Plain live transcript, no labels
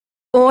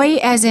Oi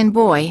as in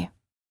boy.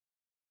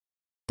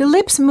 The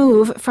lips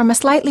move from a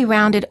slightly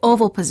rounded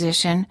oval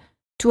position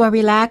to a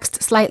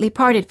relaxed, slightly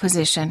parted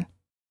position.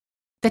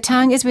 The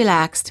tongue is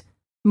relaxed,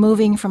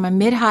 moving from a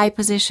mid-high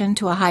position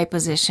to a high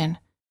position.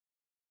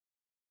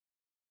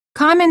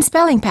 Common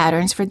spelling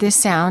patterns for this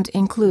sound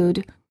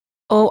include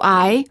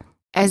OI,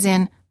 as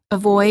in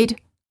avoid,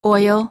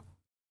 oil,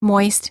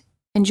 moist,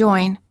 and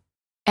join,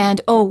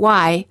 and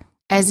OY,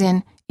 as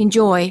in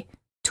enjoy,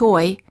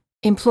 toy,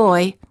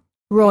 employ,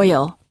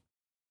 royal.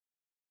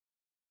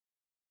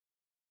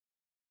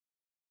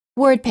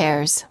 Word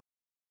pairs.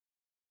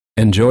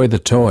 Enjoy the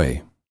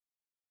toy.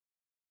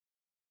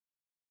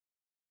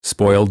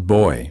 Spoiled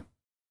boy.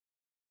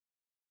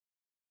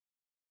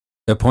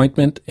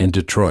 Appointment in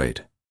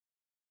Detroit.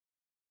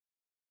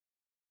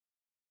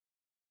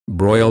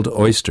 Broiled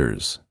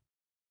oysters.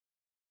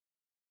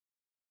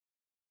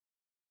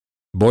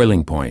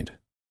 Boiling point.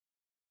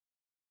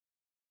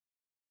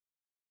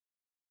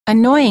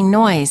 Annoying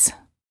noise.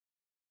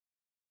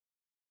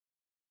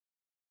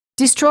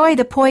 Destroy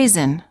the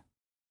poison.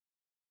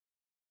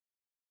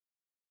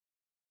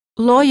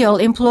 Loyal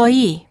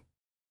employee.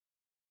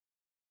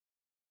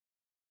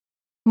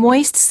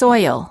 Moist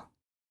soil.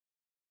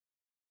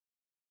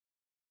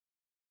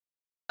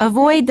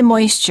 Avoid the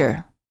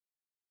moisture.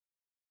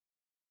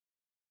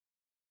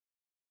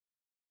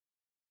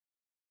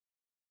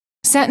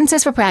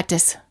 Sentences for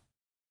practice.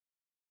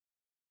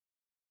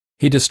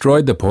 He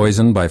destroyed the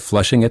poison by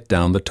flushing it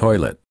down the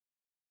toilet.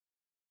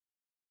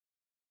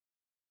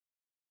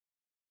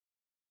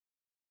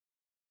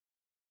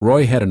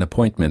 Roy had an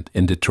appointment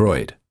in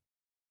Detroit.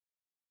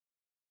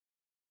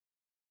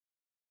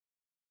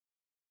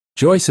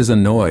 Joyce is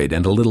annoyed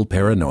and a little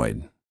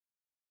paranoid.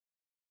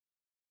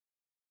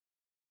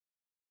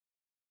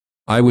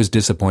 I was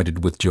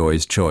disappointed with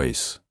Joy's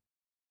choice.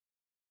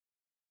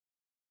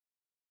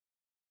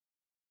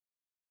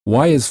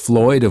 Why is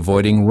Floyd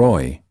avoiding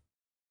Roy?